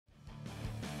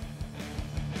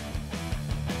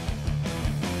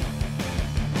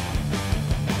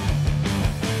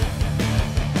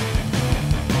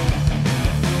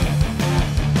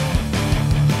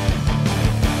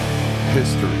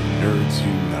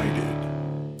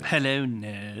United. Hello,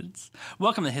 nerds.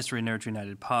 Welcome to the History Nerds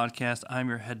United podcast. I'm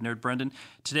your head nerd, Brendan.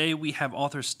 Today we have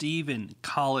author Stephen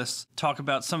Collis talk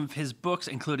about some of his books,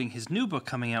 including his new book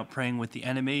coming out, Praying with the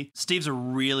Enemy. Steve's a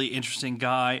really interesting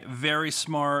guy, very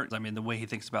smart. I mean, the way he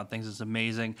thinks about things is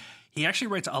amazing. He actually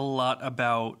writes a lot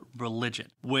about religion,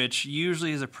 which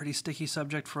usually is a pretty sticky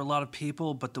subject for a lot of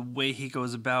people, but the way he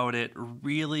goes about it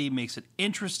really makes it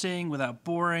interesting without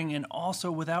boring and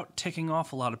also without ticking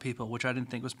off a lot of people, which I didn't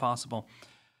think was possible.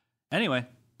 Anyway,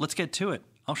 let's get to it.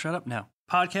 I'll shut up now.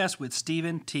 Podcast with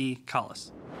Stephen T.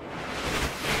 Collis.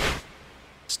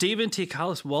 Stephen T.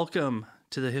 Collis, welcome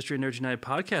to the History Nerds United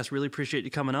podcast. Really appreciate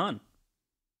you coming on.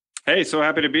 Hey, so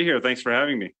happy to be here. Thanks for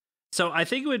having me. So I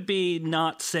think it would be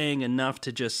not saying enough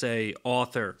to just say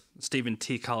author Stephen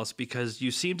T. Collis, because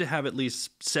you seem to have at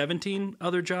least 17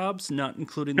 other jobs, not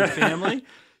including the family.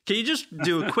 Can you just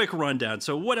do a quick rundown?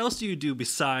 So what else do you do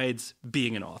besides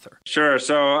being an author? Sure.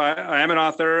 So I am an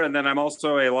author, and then I'm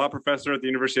also a law professor at the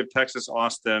University of Texas,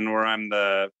 Austin, where I'm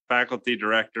the faculty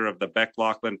director of the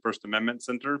Beck-Lachlan First Amendment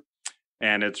Center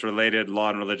and its related law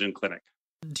and religion clinic.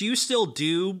 Do you still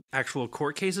do actual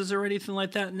court cases or anything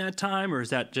like that in that time, or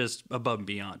is that just above and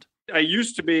beyond? I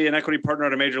used to be an equity partner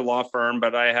at a major law firm,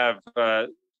 but I have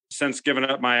since given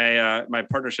up my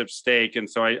partnership stake. And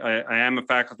so I am a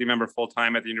faculty member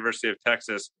full-time at the University of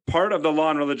Texas. Part of the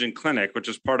Law and Religion Clinic, which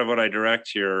is part of what I direct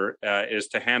here, is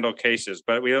to handle cases.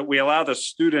 But we allow the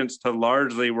students to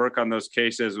largely work on those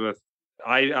cases with,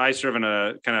 I serve in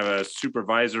a kind of a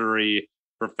supervisory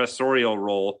professorial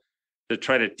role to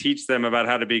try to teach them about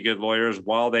how to be good lawyers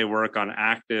while they work on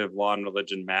active law and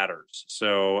religion matters.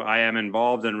 So I am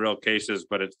involved in real cases,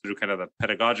 but it's through kind of the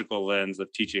pedagogical lens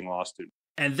of teaching law students.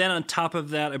 And then on top of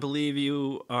that, I believe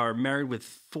you are married with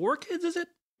 4 kids, is it?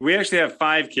 We actually have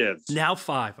 5 kids. Now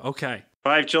 5, okay.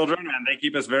 5 children, and they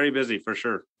keep us very busy for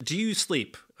sure. Do you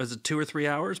sleep? Is it 2 or 3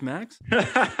 hours max?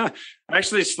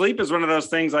 Actually, sleep is one of those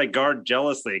things I guard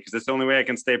jealously because it's the only way I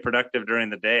can stay productive during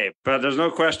the day. But there's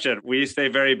no question, we stay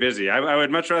very busy. I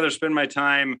would much rather spend my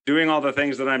time doing all the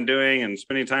things that I'm doing and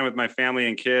spending time with my family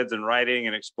and kids and writing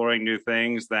and exploring new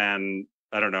things than,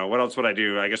 I don't know, what else would I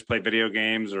do? I guess play video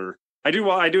games or... I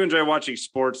do enjoy watching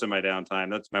sports in my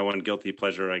downtime. That's my one guilty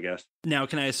pleasure, I guess. Now,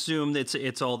 can I assume that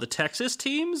it's all the Texas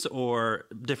teams or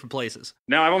different places?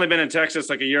 No, I've only been in Texas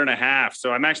like a year and a half,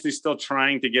 so I'm actually still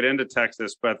trying to get into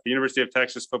Texas, but the University of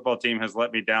Texas football team has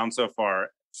let me down so far.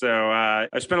 So I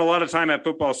spent a lot of time at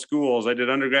football schools. I did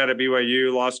undergrad at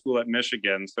BYU, law school at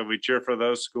Michigan, so we cheer for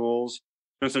those schools.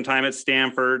 Spent some time at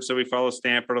Stanford, so we follow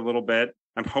Stanford a little bit.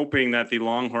 I'm hoping that the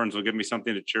Longhorns will give me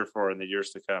something to cheer for in the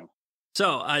years to come.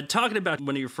 So, talking about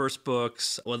one of your first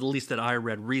books, or at least that I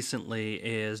read recently,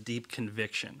 is Deep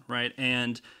Conviction, right?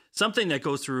 And something that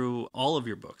goes through all of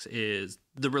your books is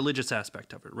the religious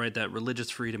aspect of it, right? That religious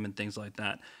freedom and things like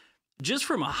that. Just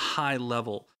from a high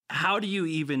level, how do you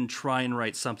even try and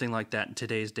write something like that in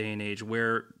today's day and age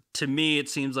where, to me, it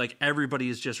seems like everybody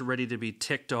is just ready to be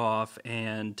ticked off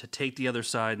and to take the other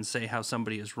side and say how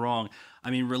somebody is wrong?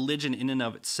 I mean, religion in and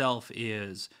of itself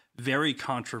is very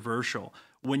controversial.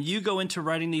 When you go into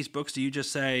writing these books, do you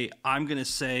just say, I'm going to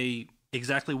say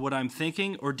exactly what I'm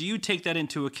thinking? Or do you take that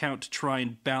into account to try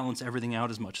and balance everything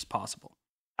out as much as possible?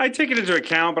 I take it into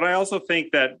account, but I also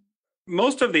think that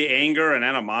most of the anger and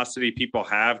animosity people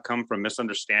have come from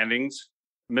misunderstandings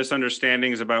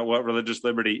about what religious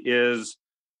liberty is,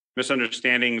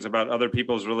 misunderstandings about other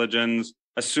people's religions,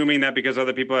 assuming that because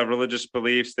other people have religious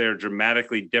beliefs, they're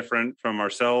dramatically different from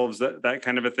ourselves, that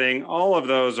kind of a thing. All of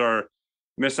those are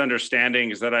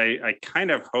misunderstandings that I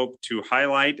kind of hope to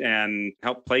highlight and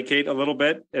help placate a little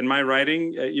bit in my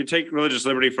writing. You take religious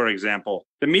liberty, for example.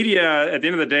 The media, at the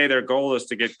end of the day, their goal is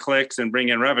to get clicks and bring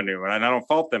in revenue, and I don't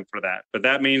fault them for that. But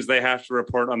that means they have to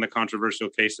report on the controversial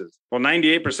cases. Well,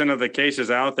 98% of the cases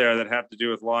out there that have to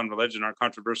do with law and religion aren't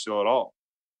controversial at all.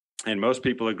 And most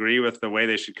people agree with the way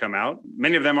they should come out.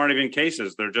 Many of them aren't even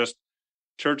cases. They're just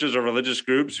churches or religious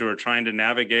groups who are trying to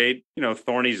navigate,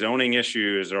 thorny zoning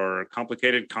issues or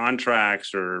complicated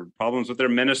contracts or problems with their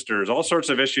ministers, all sorts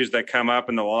of issues that come up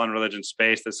in the law and religion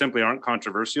space that simply aren't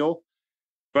controversial.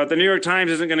 But the New York Times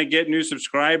isn't going to get new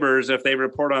subscribers if they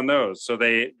report on those. So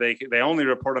they only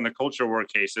report on the culture war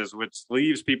cases, which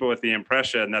leaves people with the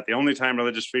impression that the only time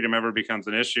religious freedom ever becomes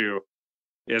an issue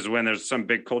is when there's some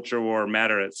big culture war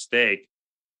matter at stake.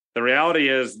 The reality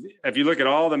is, if you look at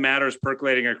all the matters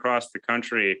percolating across the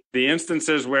country, the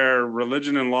instances where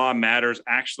religion and law matters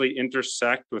actually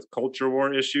intersect with culture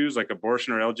war issues like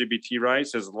abortion or LGBT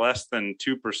rights is less than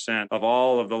 2% of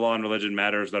all of the law and religion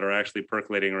matters that are actually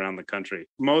percolating around the country.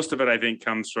 Most of it, I think,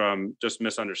 comes from just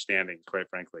misunderstandings, quite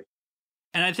frankly.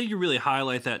 And I think you really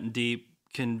highlight that in Deep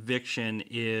Conviction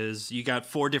is you got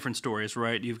four different stories,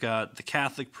 right? You've got the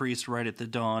Catholic priest right at the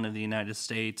dawn of the United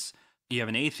States. You have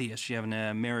an atheist, you have an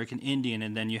American Indian,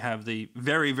 and then you have the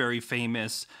very, very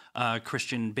famous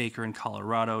Christian baker in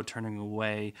Colorado turning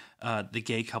away the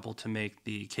gay couple to make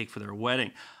the cake for their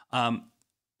wedding.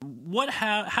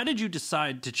 How did you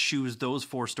decide to choose those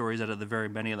four stories out of the very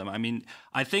many of them? I mean,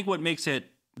 I think what makes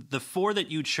it, the four that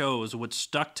you chose, what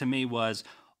stuck to me was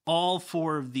all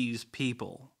four of these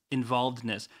people involved in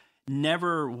this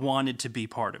never wanted to be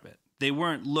part of it. They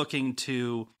weren't looking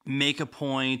to make a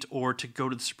point or to go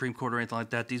to the Supreme Court or anything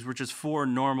like that. These were just four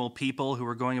normal people who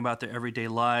were going about their everyday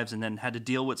lives and then had to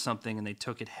deal with something and they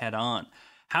took it head on.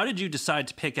 How did you decide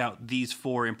to pick out these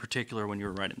four in particular when you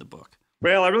were writing the book?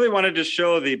 Well, I really wanted to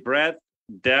show the breadth,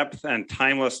 depth, and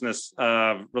timelessness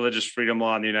of religious freedom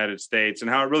law in the United States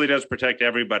and how it really does protect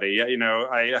everybody. You know,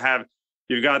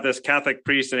 you've got this Catholic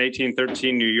priest in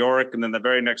 1813 New York, and then the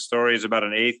very next story is about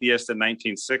an atheist in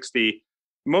 1960.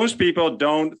 Most people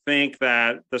don't think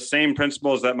that the same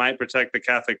principles that might protect the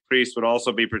Catholic priest would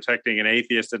also be protecting an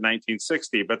atheist in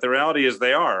 1960, but the reality is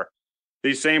they are.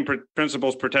 These same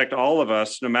principles protect all of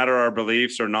us, no matter our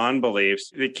beliefs or non-beliefs.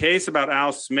 The case about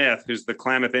Al Smith, who's the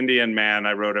Klamath Indian man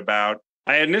I wrote about,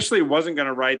 I initially wasn't going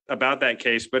to write about that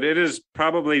case, but it is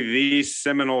probably the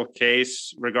seminal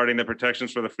case regarding the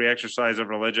protections for the free exercise of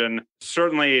religion,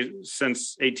 certainly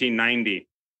since 1890.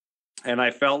 And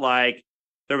I felt like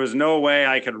there was no way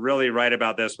I could really write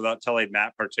about this without telling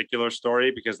that particular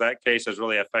story, because that case has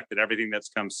really affected everything that's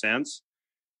come since.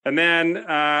 And then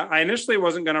I initially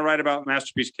wasn't going to write about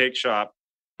Masterpiece Cake Shop.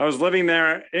 I was living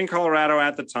there in Colorado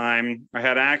at the time. I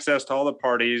had access to all the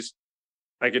parties.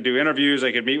 I could do interviews.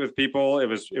 I could meet with people. It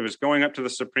was going up to the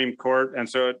Supreme Court. And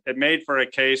so it made for a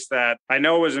case that I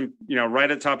know was, right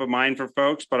at top of mind for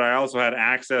folks, but I also had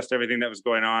access to everything that was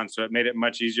going on. So it made it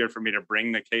much easier for me to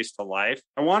bring the case to life.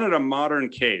 I wanted a modern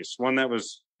case, one that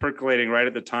was percolating right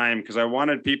at the time, because I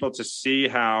wanted people to see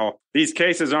how these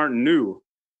cases aren't new.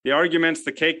 The arguments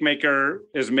the cake maker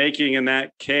is making in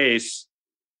that case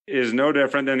is no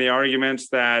different than the arguments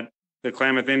that the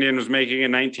Klamath Indian was making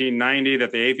in 1990,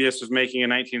 that the atheist was making in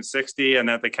 1960, and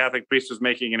that the Catholic priest was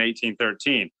making in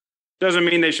 1813. Doesn't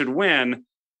mean they should win,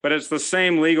 but it's the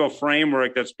same legal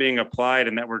framework that's being applied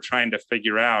and that we're trying to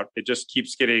figure out. It just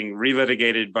keeps getting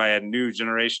relitigated by a new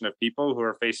generation of people who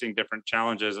are facing different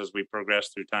challenges as we progress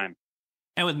through time.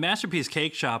 And with Masterpiece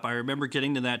Cake Shop, I remember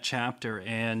getting to that chapter,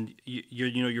 and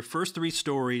your first three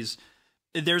stories,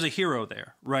 there's a hero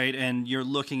there, right? And you're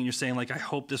looking and you're saying, like, I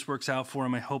hope this works out for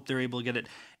him. I hope they're able to get it.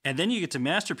 And then you get to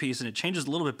Masterpiece, and it changes a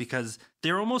little bit because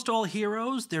they're almost all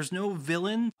heroes. There's no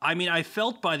villain. I mean, I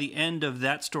felt by the end of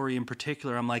that story in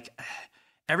particular, I'm like,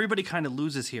 everybody kind of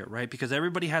loses here, right? Because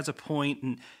everybody has a point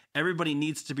and everybody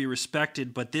needs to be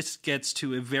respected, but this gets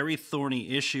to a very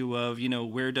thorny issue of,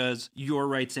 where does your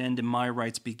rights end and my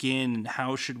rights begin, and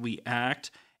how should we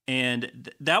act?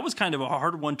 And that was kind of a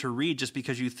hard one to read, just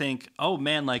because you think, oh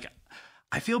man, like,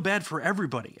 I feel bad for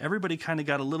everybody. Everybody kind of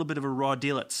got a little bit of a raw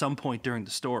deal at some point during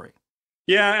the story.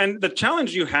 Yeah, and the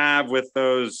challenge you have with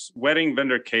those wedding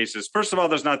vendor cases, first of all,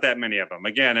 there's not that many of them.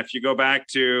 Again, if you go back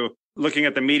to looking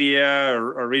at the media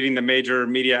or reading the major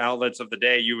media outlets of the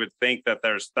day, you would think that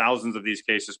there's thousands of these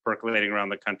cases percolating around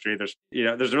the country. There's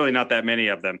really not that many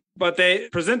of them. But they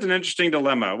present an interesting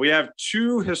dilemma. We have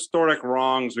two historic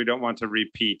wrongs we don't want to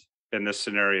repeat in this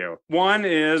scenario. One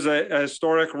is a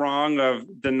historic wrong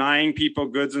of denying people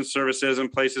goods and services in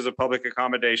places of public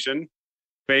accommodation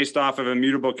based off of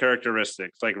immutable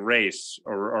characteristics like race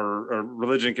or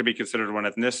religion can be considered one,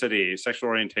 ethnicity, sexual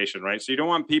orientation, right? So you don't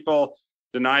want people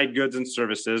denied goods and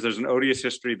services. There's an odious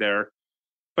history there.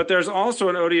 But there's also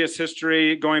an odious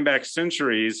history going back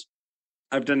centuries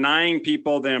of denying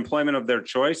people the employment of their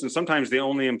choice, and sometimes the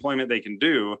only employment they can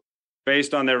do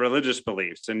based on their religious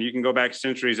beliefs. And you can go back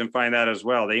centuries and find that as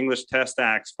well. The English Test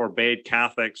Acts forbade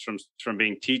Catholics from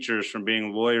being teachers, from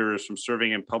being lawyers, from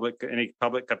serving in any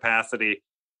public capacity,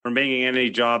 from being in any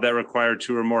job that required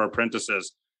 2 or more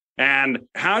apprentices. And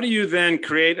how do you then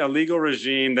create a legal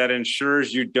regime that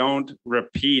ensures you don't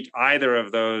repeat either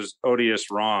of those odious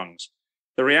wrongs?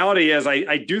 The reality is,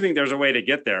 I do think there's a way to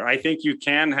get there. I think you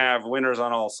can have winners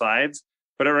on all sides,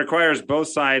 but it requires both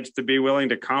sides to be willing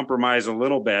to compromise a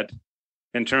little bit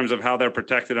in terms of how they're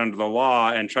protected under the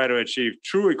law and try to achieve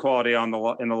true equality in the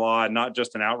law and not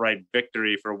just an outright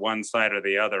victory for one side or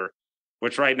the other,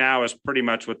 which right now is pretty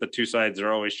much what the two sides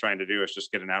are always trying to do, is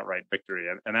just get an outright victory.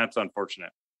 And that's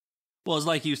unfortunate. Well, it's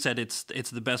like you said, it's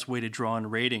the best way to draw in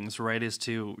ratings, right? Is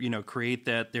to, create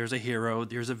that there's a hero,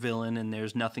 there's a villain, and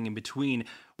there's nothing in between.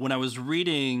 When I was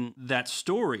reading that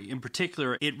story in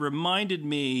particular, it reminded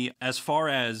me, as far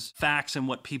as facts and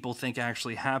what people think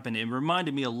actually happened, it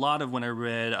reminded me a lot of when I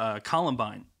read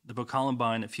Columbine, the book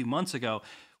Columbine, a few months ago,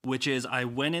 which is I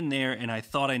went in there and I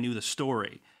thought I knew the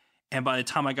story. And by the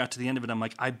time I got to the end of it, I'm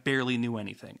like, I barely knew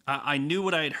anything. I knew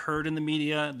what I had heard in the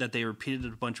media, that they repeated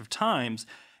it a bunch of times.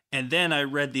 And then I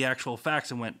read the actual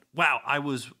facts and went, wow, I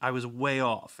was way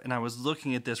off. And I was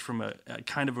looking at this from a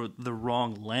kind of the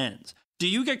wrong lens. Do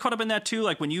you get caught up in that too?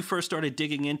 Like when you first started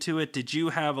digging into it, did you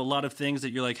have a lot of things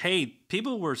that you're like, hey,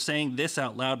 people were saying this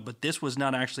out loud, but this was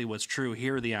not actually what's true.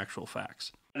 Here are the actual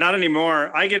facts. Not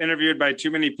anymore. I get interviewed by too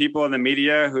many people in the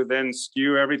media who then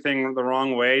skew everything the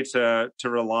wrong way to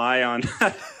rely on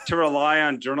to rely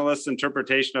on journalists'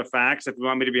 interpretation of facts. If you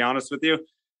want me to be honest with you,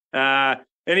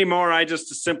 anymore, I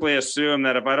just simply assume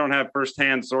that if I don't have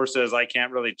firsthand sources, I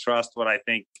can't really trust what I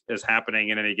think is happening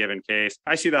in any given case.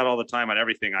 I see that all the time on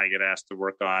everything I get asked to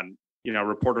work on.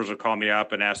 Reporters will call me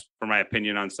up and ask for my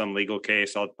opinion on some legal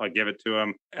case. I'll give it to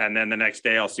them. And then the next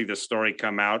day I'll see the story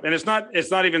come out. And it's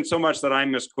not even so much that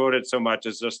I'm misquoted so much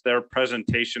as just their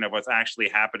presentation of what's actually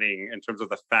happening in terms of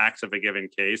the facts of a given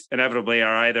case inevitably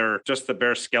are either just the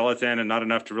bare skeleton and not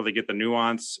enough to really get the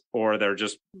nuance, or they're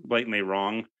just blatantly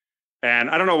wrong.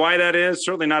 And I don't know why that is.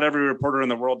 Certainly not every reporter in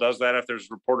the world does that. If there's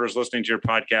reporters listening to your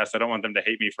podcast, I don't want them to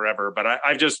hate me forever. But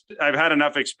I've had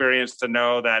enough experience to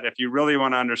know that if you really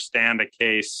want to understand a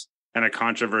case and a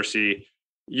controversy,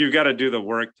 you've got to do the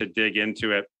work to dig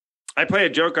into it. I play a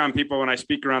joke on people when I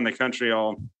speak around the country.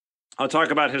 I'll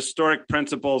talk about historic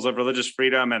principles of religious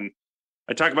freedom. And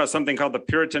I talk about something called the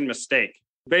Puritan mistake.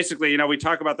 Basically, we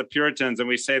talk about the Puritans and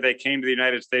we say they came to the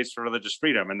United States for religious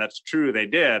freedom. And that's true, they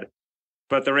did.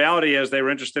 But the reality is they were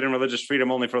interested in religious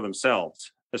freedom only for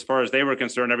themselves. As far as they were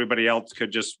concerned, everybody else could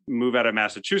just move out of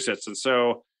Massachusetts. And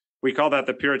so we call that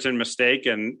the Puritan mistake.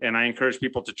 And I encourage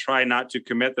people to try not to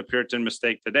commit the Puritan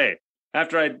mistake today.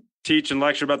 After I teach and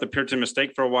lecture about the Puritan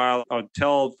mistake for a while, I'll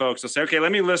tell folks, I'll say, okay,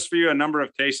 let me list for you a number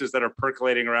of cases that are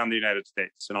percolating around the United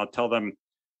States. And I'll tell them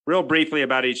real briefly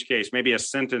about each case, maybe a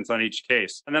sentence on each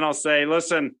case. And then I'll say,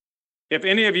 listen, if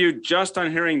any of you just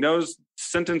on hearing those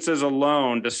sentences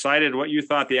alone decided what you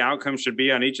thought the outcome should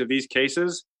be on each of these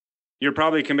cases, you're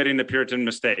probably committing the Puritan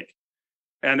mistake.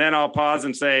 And then I'll pause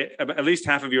and say, at least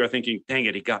half of you are thinking, dang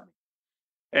it, he got me.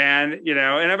 And,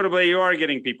 inevitably you are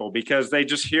getting people because they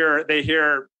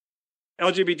hear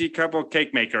LGBT couple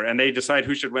cake maker and they decide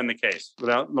who should win the case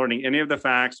without learning any of the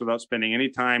facts, without spending any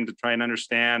time to try and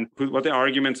understand what the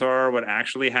arguments are, what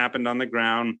actually happened on the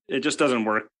ground. It just doesn't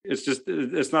work.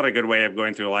 It's not a good way of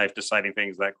going through life, deciding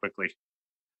things that quickly.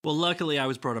 Well, luckily I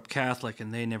was brought up Catholic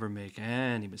and they never make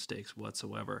any mistakes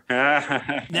whatsoever.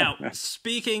 Now,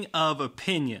 speaking of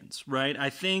opinions, right? I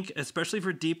think, especially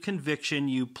for deep conviction,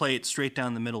 you play it straight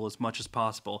down the middle as much as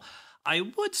possible. I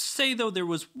would say, though, there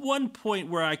was one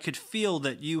point where I could feel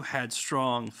that you had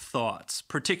strong thoughts,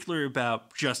 particularly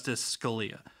about Justice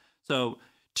Scalia. So,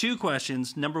 two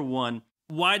questions. Number one,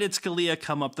 why did Scalia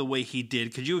come up the way he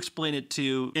did? Could you explain it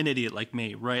to an idiot like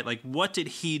me, right? Like, what did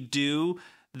he do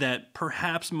that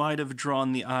perhaps might have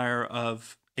drawn the ire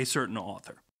of a certain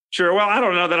author? Sure. Well, I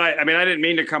don't know that I didn't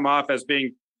mean to come off as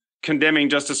being condemning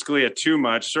Justice Scalia too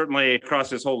much, certainly across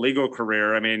his whole legal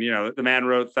career. I mean, the man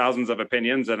wrote thousands of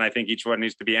opinions, and I think each one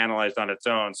needs to be analyzed on its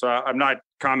own. So I'm not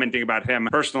commenting about him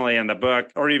personally in the book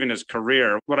or even his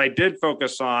career. What I did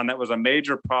focus on that was a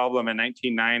major problem in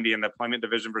 1990 in the Employment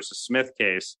Division versus Smith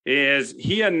case is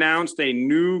he announced a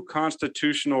new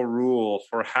constitutional rule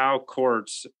for how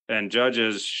courts and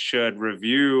judges should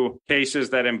review cases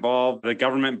that involve the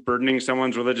government burdening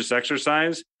someone's religious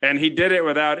exercise. And he did it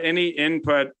without any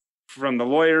input from the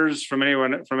lawyers, from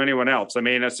anyone else. I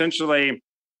mean, essentially,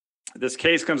 this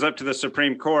case comes up to the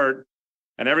Supreme Court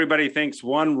and everybody thinks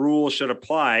one rule should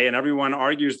apply and everyone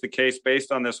argues the case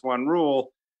based on this one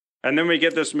rule. And then we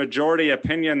get this majority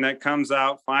opinion that comes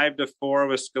out 5-4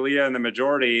 with Scalia in the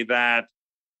majority that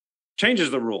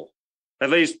changes the rule. At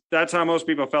least that's how most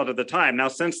people felt at the time. Now,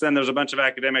 since then, there's a bunch of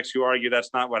academics who argue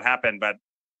that's not what happened, but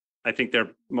I think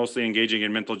they're mostly engaging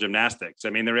in mental gymnastics. I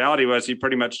mean, the reality was he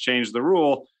pretty much changed the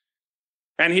rule.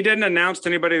 And he didn't announce to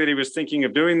anybody that he was thinking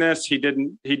of doing this. He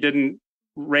didn't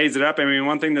raise it up. I mean,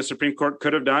 one thing the Supreme Court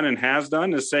could have done and has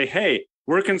done is say, hey,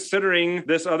 we're considering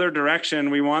this other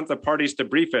direction. We want the parties to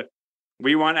brief it.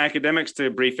 We want academics to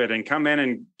brief it and come in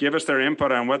and give us their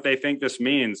input on what they think this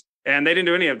means. And they didn't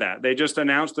do any of that. They just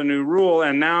announced a new rule.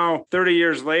 And now 30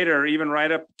 years later, even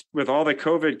right up with all the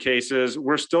COVID cases,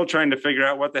 we're still trying to figure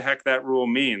out what the heck that rule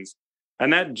means.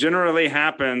 And that generally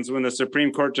happens when the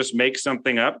Supreme Court just makes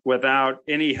something up without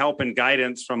any help and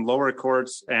guidance from lower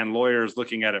courts and lawyers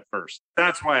looking at it first.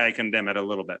 That's why I condemn it a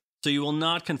little bit. So you will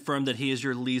not confirm that he is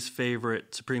your least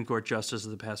favorite Supreme Court justice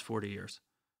of the past 40 years?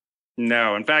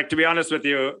 No. In fact, to be honest with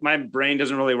you, my brain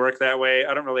doesn't really work that way.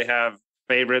 I don't really have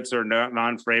favorites or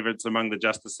non-favorites among the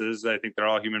justices. I think they're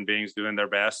all human beings doing their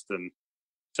best. And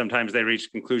sometimes they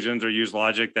reach conclusions or use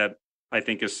logic that I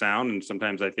think is sound. And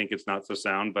sometimes I think it's not so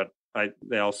sound, but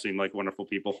they all seem like wonderful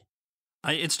people.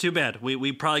 It's too bad.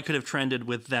 We probably could have trended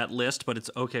with that list, but it's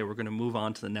okay. We're going to move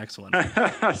on to the next one.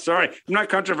 Sorry, I'm not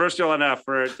controversial enough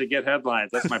to get headlines.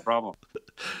 That's my problem.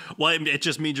 Well, it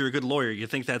just means you're a good lawyer. You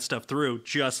think that stuff through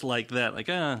just like that. Like,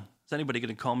 is anybody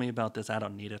going to call me about this? I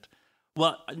don't need it.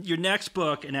 Well, your next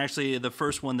book, and actually the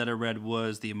first one that I read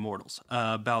was The Immortals,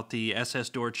 about the SS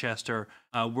Dorchester,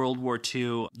 World War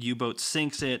II, U-boat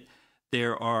sinks it.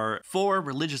 There are 4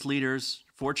 religious leaders,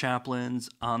 4 chaplains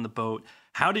on the boat.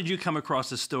 How did you come across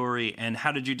the story, and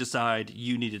how did you decide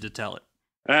you needed to tell it?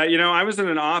 I was in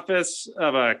an office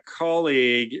of a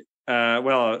colleague,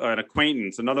 an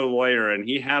acquaintance, another lawyer, and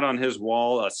he had on his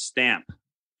wall a stamp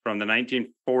from the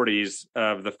 1940s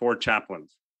of the 4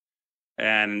 chaplains.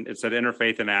 And it said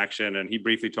Interfaith in Action, and he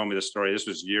briefly told me the story. This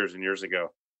was years and years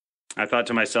ago. I thought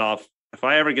to myself, if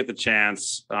I ever get the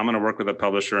chance, I'm going to work with a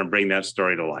publisher and bring that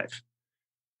story to life.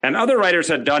 And other writers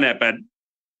had done it, but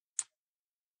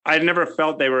I never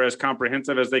felt they were as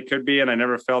comprehensive as they could be. And I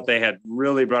never felt they had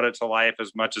really brought it to life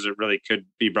as much as it really could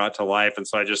be brought to life. And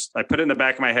so I put it in the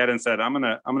back of my head and said, I'm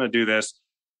going to do this.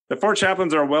 The 4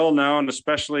 chaplains are well known,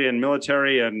 especially in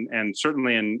military and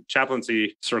certainly in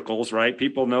chaplaincy circles, right?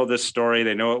 People know this story.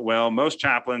 They know it well. Most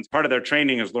chaplains, part of their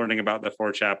training is learning about the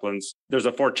 4 chaplains. There's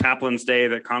a 4 chaplains day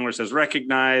that Congress has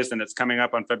recognized, and it's coming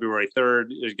up on February 3rd.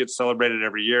 It gets celebrated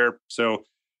every year. So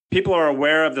people are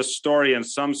aware of the story in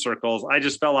some circles. I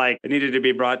just felt like it needed to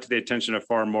be brought to the attention of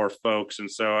far more folks. And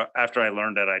so after I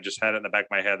learned it, I just had it in the back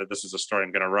of my head that this is a story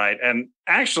I'm going to write. And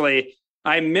actually,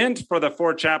 I meant for the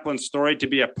 4 chaplains story to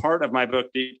be a part of my book,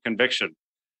 Deep Conviction.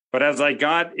 But as I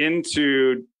got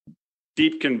into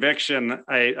Deep Conviction,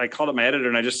 I called up my editor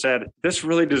and I just said, this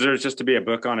really deserves just to be a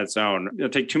book on its own. It'll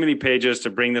take too many pages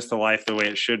to bring this to life the way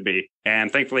it should be.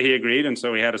 And thankfully he agreed. And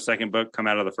so we had a second book come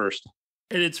out of the first.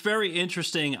 And it's very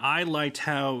interesting. I liked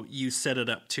how you set it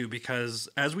up too, because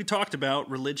as we talked about,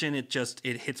 religion, it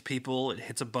hits people, it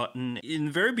hits a button. In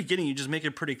the very beginning, you just make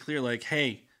it pretty clear, like,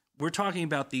 hey, we're talking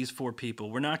about these 4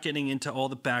 people. We're not getting into all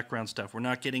the background stuff. We're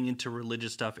not getting into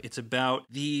religious stuff. It's about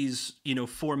these,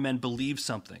 4 men believed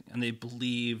something, and they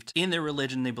believed in their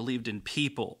religion. They believed in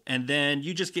people. And then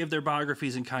you just give their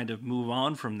biographies and kind of move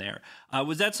on from there.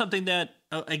 Was that something that,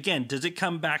 again, does it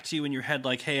come back to you in your head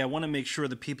like, hey, I want to make sure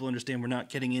that people understand we're not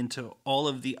getting into all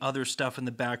of the other stuff in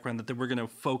the background, that we're going to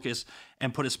focus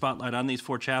and put a spotlight on these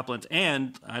 4 chaplains?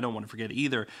 And I don't want to forget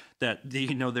either that,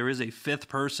 there is a 5th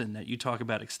person that you talk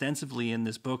about extensively in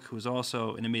this book who's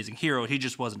also an amazing hero. He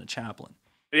just wasn't a chaplain.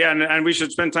 Yeah, and we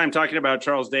should spend time talking about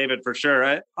Charles David for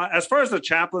sure. As far as the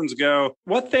chaplains go,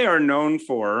 what they are known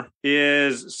for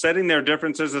is setting their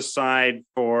differences aside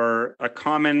for a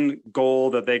common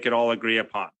goal that they could all agree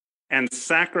upon, and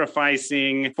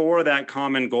sacrificing for that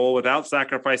common goal without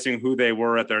sacrificing who they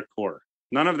were at their core.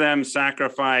 None of them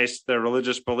sacrificed their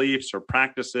religious beliefs or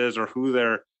practices or who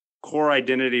their core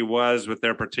identity was with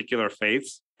their particular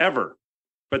faiths, ever.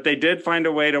 But they did find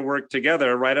a way to work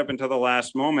together right up until the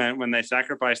last moment when they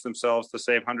sacrificed themselves to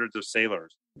save hundreds of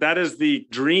sailors. That is the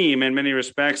dream in many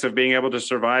respects of being able to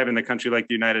survive in a country like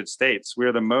the United States. We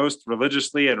are the most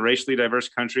religiously and racially diverse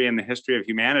country in the history of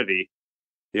humanity.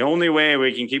 The only way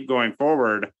we can keep going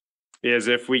forward is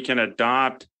if we can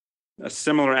adopt a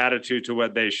similar attitude to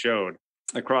what they showed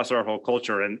across our whole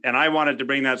culture. And I wanted to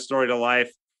bring that story to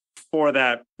life for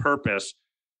that purpose.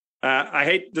 I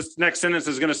hate this next sentence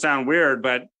is going to sound weird,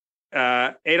 but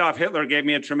Adolf Hitler gave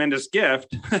me a tremendous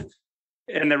gift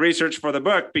in the research for the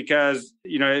book, because,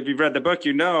 if you've read the book,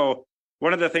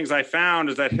 one of the things I found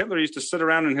is that Hitler used to sit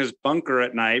around in his bunker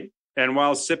at night and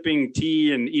while sipping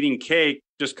tea and eating cake,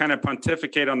 just kind of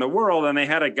pontificate on the world. And they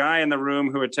had a guy in the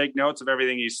room who would take notes of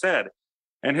everything he said.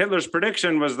 And Hitler's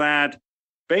prediction was that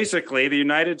basically the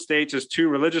United States is too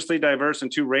religiously diverse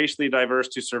and too racially diverse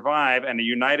to survive, and a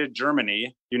united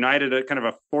Germany, kind of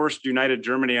a forced united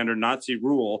Germany under Nazi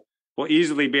rule, will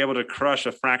easily be able to crush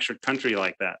a fractured country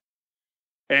like that.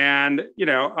 And,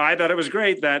 I thought it was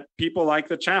great that people like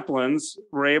the chaplains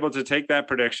were able to take that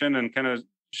prediction and kind of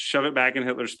shove it back in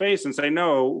Hitler's face and say,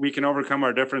 no, we can overcome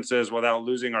our differences without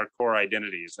losing our core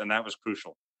identities. And that was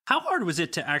crucial. How hard was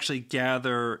it to actually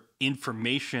gather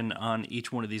information on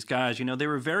each one of these guys? They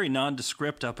were very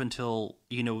nondescript up until,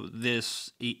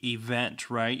 this event,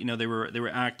 right? They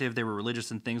were active, they were religious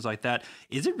and things like that.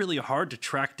 Is it really hard to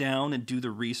track down and do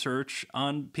the research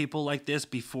on people like this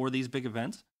before these big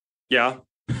events? Yeah.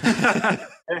 I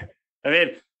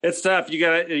mean, it's tough. You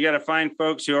gotta find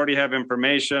folks who already have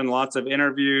information, lots of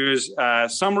interviews.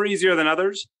 Some were easier than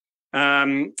others.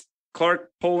 Clark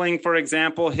Poling, for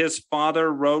example, his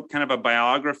father wrote kind of a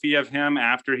biography of him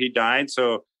after he died.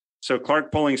 So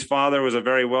Clark Poling's father was a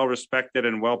very well-respected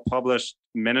and well-published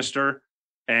minister.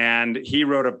 And he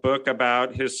wrote a book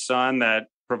about his son that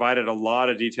provided a lot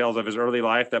of details of his early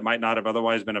life that might not have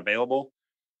otherwise been available.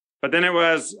 But then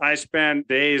I spent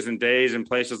days and days in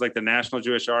places like the National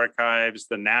Jewish Archives,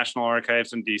 the National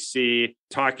Archives in DC,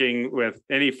 talking with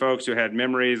any folks who had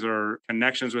memories or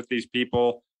connections with these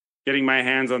people, getting my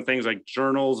hands on things like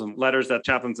journals and letters that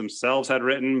chaplains themselves had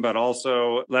written, but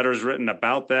also letters written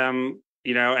about them,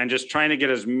 and just trying to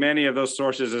get as many of those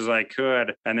sources as I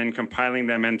could, and then compiling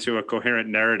them into a coherent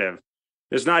narrative.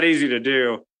 It's not easy to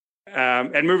do.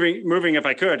 And moving, if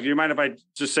I could, do you mind if I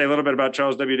just say a little bit about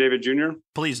Charles W. David Jr.?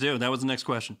 Please do. That was the next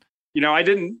question. I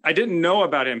didn't know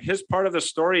about him. His part of the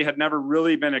story had never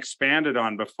really been expanded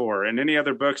on before. In any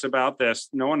other books about this,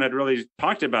 no one had really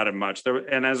talked about him much. So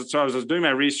I was doing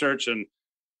my research and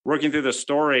working through the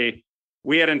story,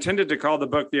 we had intended to call the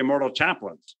book The Immortal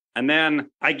Chaplains. And then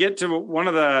I get to one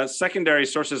of the secondary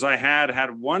sources I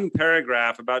had one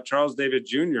paragraph about Charles David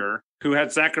Jr., who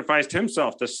had sacrificed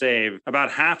himself to save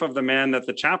about half of the men that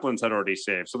the chaplains had already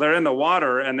saved. So they're in the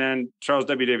water, and then Charles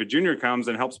W. David Jr. comes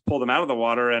and helps pull them out of the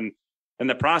water. And in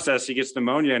the process, he gets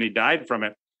pneumonia and he died from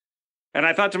it. And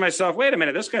I thought to myself, wait a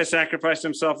minute, this guy sacrificed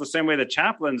himself the same way the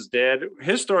chaplains did.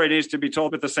 His story needs to be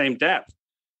told with the same depth.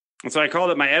 And so I called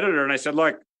up my editor and I said,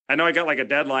 look, I know I got like a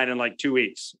deadline in like 2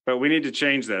 weeks, but we need to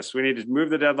change this. We need to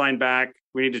move the deadline back.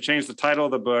 We need to change the title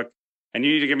of the book. And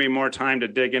you need to give me more time to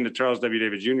dig into Charles W.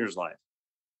 David Jr.'s life.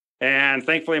 And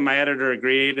thankfully, my editor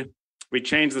agreed. We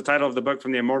changed the title of the book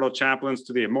from The Immortal Chaplains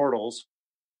to The Immortals.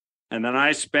 And then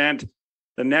I spent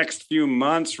the next few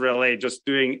months really just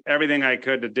doing everything I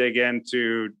could to dig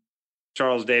into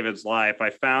Charles David's life. I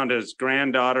found his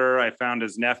granddaughter. I found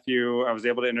his nephew. I was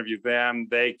able to interview them.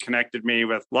 They connected me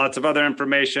with lots of other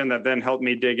information that then helped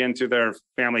me dig into their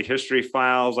family history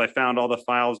files. I found all the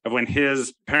files of when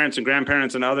his parents and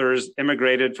grandparents and others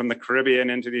immigrated from the Caribbean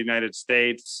into the United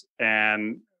States.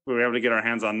 And we were able to get our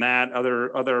hands on that, other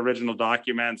original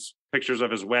documents, pictures of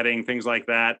his wedding, things like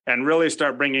that, and really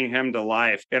start bringing him to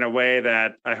life in a way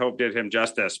that I hope did him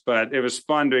justice. But it was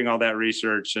fun doing all that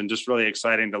research and just really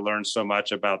exciting to learn so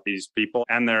much about these people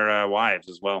and their wives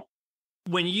as well.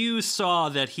 When you saw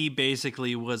that he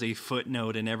basically was a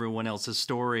footnote in everyone else's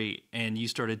story and you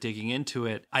started digging into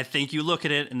it, I think you look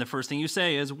at it and the first thing you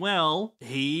say is, well,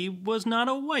 he was not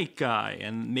a white guy.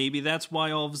 And maybe that's why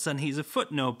all of a sudden he's a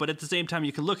footnote. But at the same time,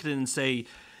 you can look at it and say,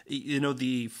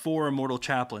 the 4 immortal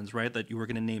chaplains, right, that you were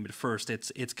going to name it first.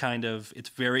 It's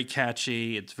very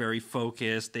catchy. It's very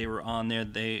focused. They were on there.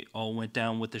 They all went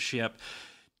down with the ship.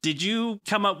 Did you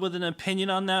come up with an opinion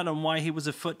on that, on why he was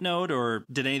a footnote, or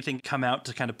did anything come out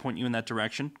to kind of point you in that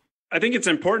direction? I think it's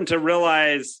important to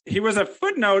realize he was a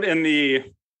footnote in the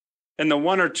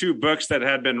 1 or 2 books that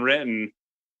had been written.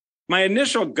 My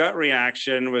initial gut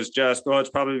reaction was just, well, it's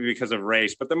probably because of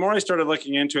race. But the more I started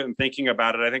looking into it and thinking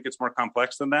about it, I think it's more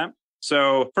complex than that.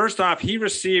 So first off, he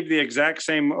received the exact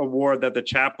same award that the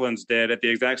chaplains did at the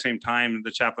exact same time the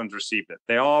chaplains received it.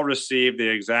 They all received the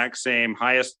exact same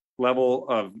highest level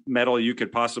of medal you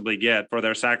could possibly get for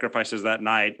their sacrifices that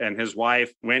night. And his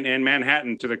wife went in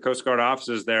Manhattan to the Coast Guard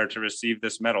offices there to receive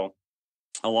this medal,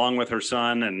 along with her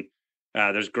son. And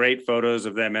there's great photos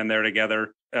of them in there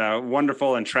together.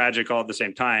 Wonderful and tragic all at the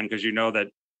same time, because you know that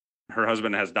her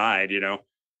husband has died,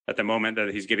 at the moment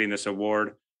that he's getting this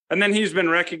award. And then he's been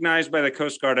recognized by the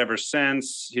Coast Guard ever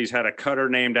since. He's had a cutter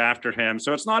named after him.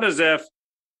 So it's not as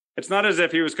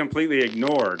if he was completely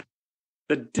ignored.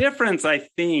 The difference, I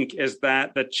think, is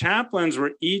that the chaplains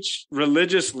were each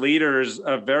religious leaders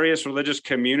of various religious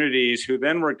communities who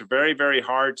then worked very, very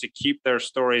hard to keep their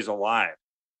stories alive.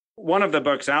 One of the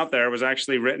books out there was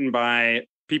actually written by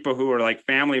people who were like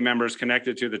family members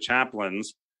connected to the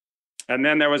chaplains. And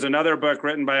then there was another book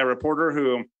written by a reporter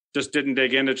who just didn't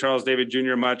dig into Charles David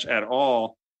Jr. much at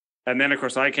all. And then, of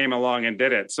course, I came along and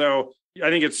did it. So I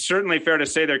think it's certainly fair to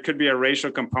say there could be a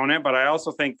racial component, but I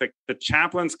also think that the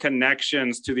chaplains'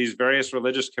 connections to these various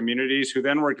religious communities, who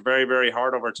then worked very, very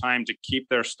hard over time to keep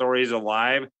their stories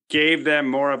alive, gave them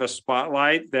more of a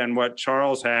spotlight than what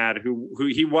Charles had, who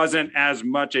he wasn't as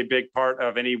much a big part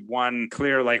of any one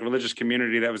clear like religious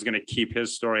community that was going to keep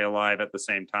his story alive at the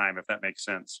same time, if that makes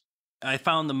sense. I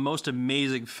found the most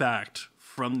amazing fact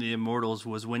from the Immortals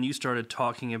was when you started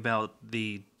talking about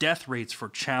the death rates for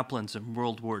chaplains in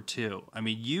World War II. I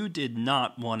mean, you did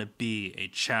not want to be a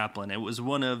chaplain. It was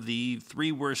one of the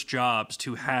 3 worst jobs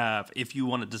to have if you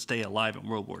wanted to stay alive in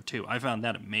World War II. I found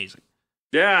that amazing.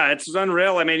 Yeah, it's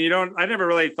unreal. I mean, I never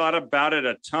really thought about it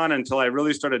a ton until I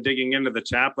really started digging into the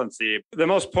chaplaincy. The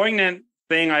most poignant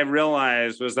thing I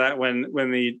realized was that when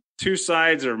the two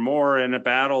sides or more in a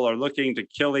battle are looking to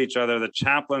kill each other, the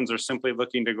chaplains are simply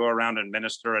looking to go around and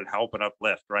minister and help and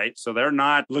uplift, right? So they're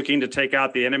not looking to take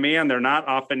out the enemy, and they're not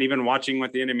often even watching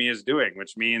what the enemy is doing,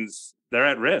 which means they're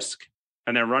at risk.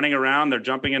 And they're running around, they're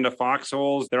jumping into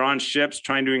foxholes, they're on ships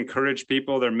trying to encourage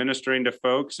people, they're ministering to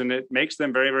folks, and it makes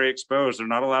them very, very exposed. They're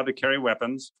not allowed to carry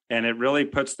weapons, and it really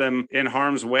puts them in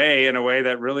harm's way in a way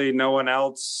that really no one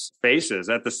else faces,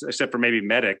 except for maybe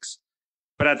medics.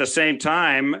 But at the same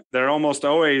time, they're almost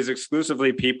always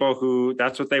exclusively people who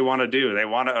that's what they want to do. They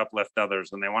want to uplift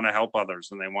others, and they want to help others,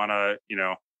 and they want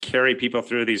to, carry people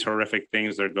through these horrific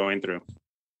things they're going through.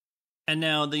 And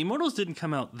now, the Immortals didn't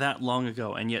come out that long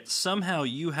ago, and yet somehow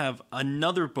you have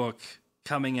another book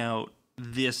coming out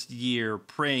this year,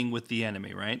 Praying with the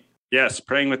Enemy, right? Yes,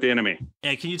 Praying with the Enemy.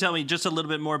 And can you tell me just a little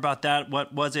bit more about that?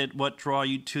 What was it? What drew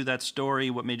you to that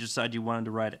story? What made you decide you wanted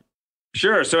to write it?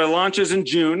 Sure. So it launches in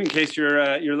June, in case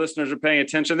your listeners are paying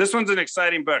attention. This one's an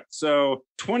exciting book. So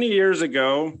 23 years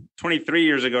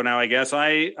ago now, I guess,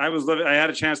 I had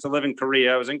a chance to live in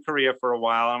Korea. I was in Korea for a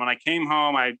while. And when I came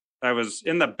home, I was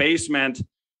in the basement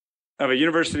of a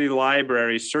university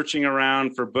library searching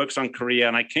around for books on Korea.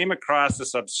 And I came across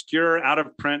this obscure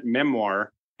out-of-print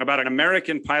memoir about an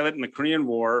American pilot in the Korean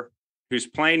War whose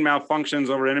plane malfunctions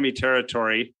over enemy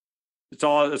territory. It's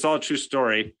all a true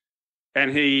story.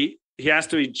 And he has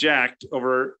to eject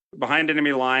over behind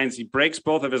enemy lines. He breaks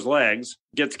both of his legs,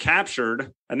 gets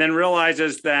captured, and then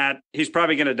realizes that he's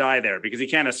probably going to die there because he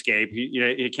can't escape.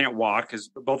 He can't walk because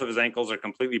both of his ankles are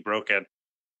completely broken.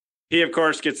 He, of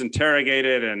course, gets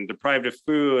interrogated and deprived of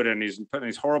food, and he's put in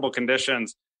these horrible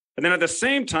conditions. And then at the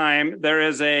same time, there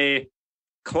is a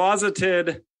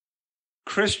closeted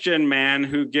Christian man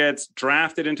who gets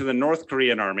drafted into the North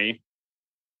Korean army,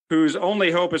 whose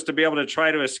only hope is to be able to try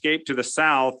to escape to the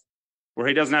South, where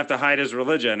he doesn't have to hide his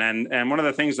religion. And one of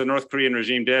the things the North Korean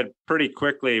regime did pretty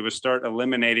quickly was start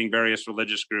eliminating various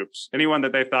religious groups. Anyone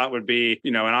that they thought would be,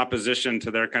 in opposition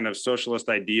to their kind of socialist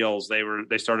ideals,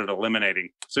 they started eliminating.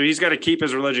 So he's got to keep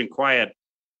his religion quiet.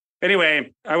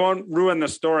 Anyway, I won't ruin the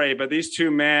story, but these two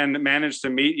men managed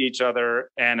to meet each other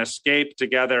and escape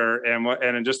together,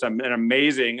 and just an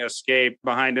amazing escape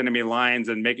behind enemy lines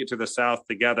and make it to the South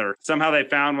together. Somehow they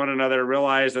found one another,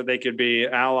 realized that they could be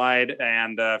allied,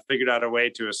 and figured out a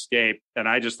way to escape. And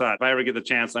I just thought, if I ever get the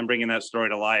chance, I'm bringing that story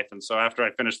to life. And so after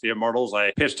I finished The Immortals,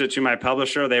 I pitched it to my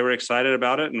publisher. They were excited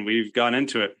about it, and we've gone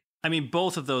into it. I mean,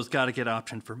 both of those got to get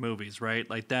optioned for movies, right?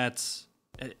 Like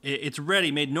it's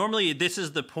ready-made. Normally, this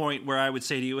is the point where I would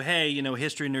say to you, hey,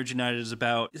 History Nerds United is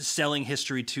about selling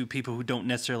history to people who don't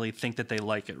necessarily think that they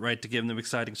like it, right? To give them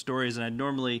exciting stories. And I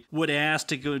normally would ask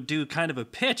to go do kind of a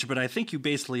pitch, but I think you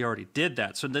basically already did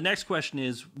that. So the next question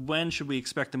is, when should we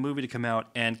expect the movie to come out,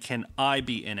 and can I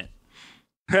be in it?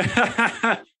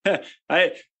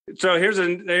 So here's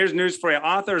news for you.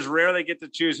 Authors rarely get to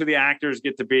choose who the actors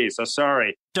get to be. So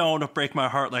sorry. Don't break my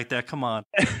heart like that. Come on.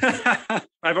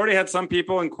 I've already had some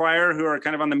people inquire who are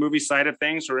kind of on the movie side of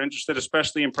things, who are interested,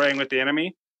 especially in Praying with the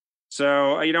Enemy.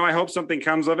 So, I hope something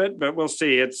comes of it, but we'll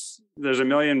see. There's a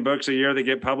million books a year that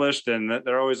get published, and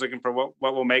they're always looking for what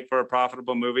will make for a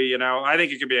profitable movie. I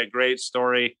think it could be a great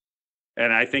story.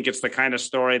 And I think it's the kind of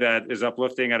story that is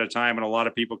uplifting at a time when a lot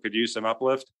of people could use some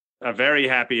uplift. A very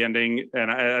happy ending,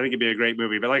 and I think it'd be a great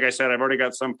movie. But like I said, I've already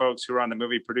got some folks who are on the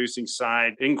movie producing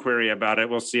side inquiry about it.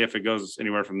 We'll see if it goes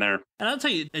anywhere from there. And I'll tell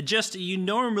you, you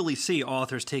normally see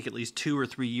authors take at least 2 or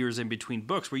 3 years in between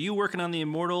books. Were you working on The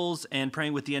Immortals and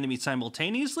Praying with the Enemy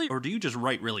simultaneously, or do you just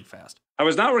write really fast? I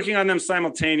was not working on them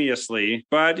simultaneously,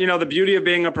 but the beauty of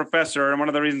being a professor, and one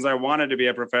of the reasons I wanted to be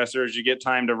a professor, is you get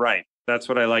time to write. That's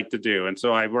what I like to do. And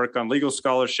so I work on legal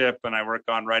scholarship, and I work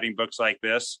on writing books like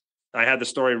this. I had the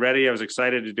story ready. I was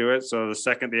excited to do it. So the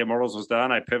second The Immortals was done,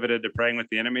 I pivoted to Praying with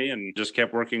the Enemy and just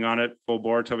kept working on it full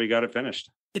bore till we got it finished.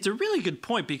 It's a really good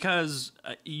point, because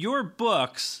your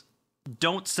books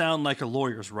don't sound like a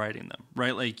lawyer's writing them,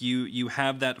 right? Like you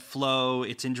have that flow.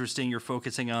 It's interesting. You're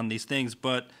focusing on these things.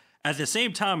 But at the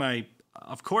same time, I,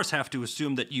 of course, have to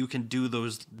assume that you can do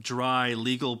those dry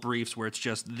legal briefs where it's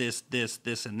just this,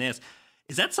 and this.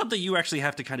 Is that something you actually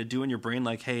have to kind of do in your brain?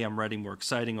 Like, hey, I'm writing more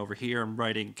exciting over here. I'm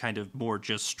writing kind of more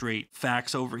just straight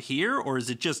facts over here. Or is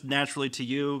it just naturally to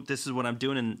you, this is what I'm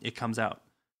doing, and it comes out?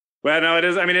 Well, no, it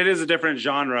is. I mean, it is a different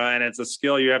genre, and it's a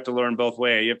skill you have to learn both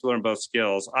ways. You have to learn both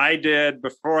skills.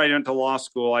 Before I went to law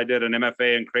school, I did an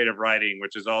MFA in creative writing,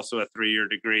 which is also a 3-year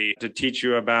degree to teach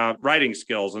you about writing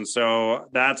skills. And so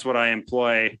that's what I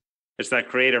employ. It's that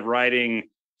creative writing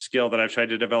skill that I've tried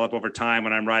to develop over time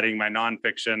when I'm writing my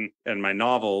nonfiction and my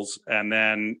novels. And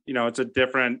then, it's a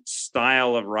different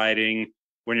style of writing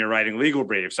when you're writing legal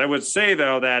briefs. I would say,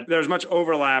 though, that there's much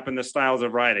overlap in the styles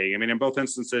of writing. I mean, in both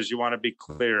instances, you want to be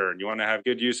clear and you want to have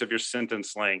good use of your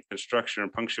sentence length and structure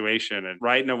and punctuation and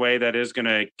write in a way that is going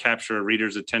to capture a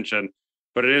reader's attention.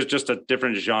 But it is just a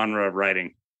different genre of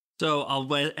writing. So I'll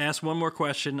ask one more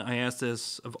question. I ask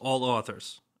this of all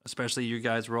authors, especially you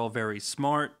guys were all very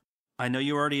smart. I know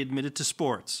you already admitted to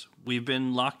sports. We've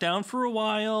been locked down for a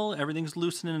while. Everything's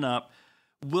loosening up.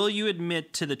 Will you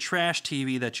admit to the trash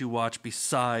TV that you watch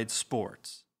besides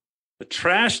sports? The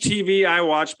trash TV I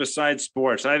watch besides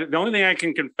sports. The only thing I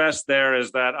can confess there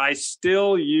is that I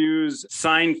still use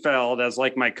Seinfeld as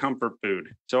like my comfort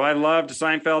food. So I loved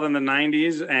Seinfeld in the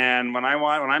 90s. And when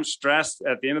I'm stressed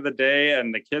at the end of the day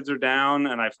and the kids are down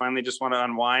and I finally just want to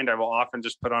unwind, I will often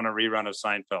just put on a rerun of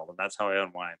Seinfeld. And that's how I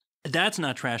unwind. That's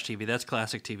not trash TV. That's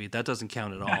classic TV. That doesn't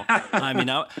count at all. I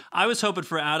mean, I was hoping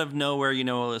for out of nowhere,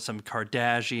 some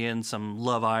Kardashian, some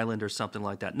Love Island or something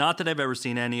like that. Not that I've ever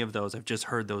seen any of those. I've just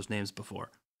heard those names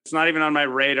before. It's not even on my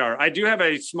radar. I do have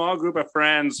a small group of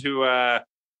friends who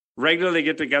regularly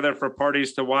get together for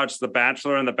parties to watch The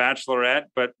Bachelor and The Bachelorette,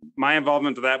 but my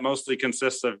involvement to that mostly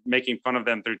consists of making fun of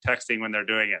them through texting when they're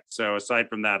doing it. So aside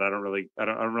from that, I don't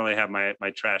really have my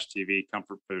trash TV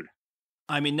comfort food.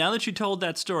 I mean, now that you told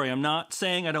that story, I'm not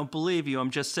saying I don't believe you.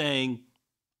 I'm just saying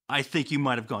I think you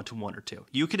might have gone to one or two.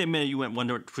 You can admit you went one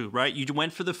or two, right? You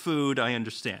went for the food. I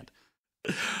understand.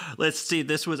 Let's see.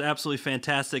 This was absolutely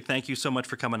fantastic. Thank you so much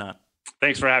for coming on.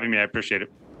 Thanks for having me. I appreciate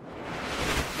it.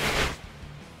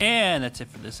 And that's it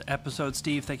for this episode.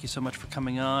 Steve, thank you so much for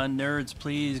coming on. Nerds,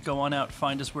 please go on out.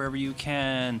 Find us wherever you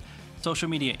can. Social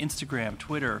media, Instagram,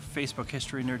 Twitter, Facebook,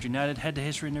 History Nerds United. Head to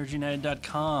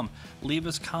historynerdsunited.com. Leave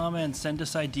us comments. Send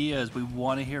us ideas. We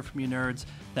want to hear from you, nerds.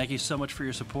 Thank you so much for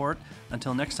your support.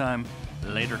 Until next time,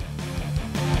 later.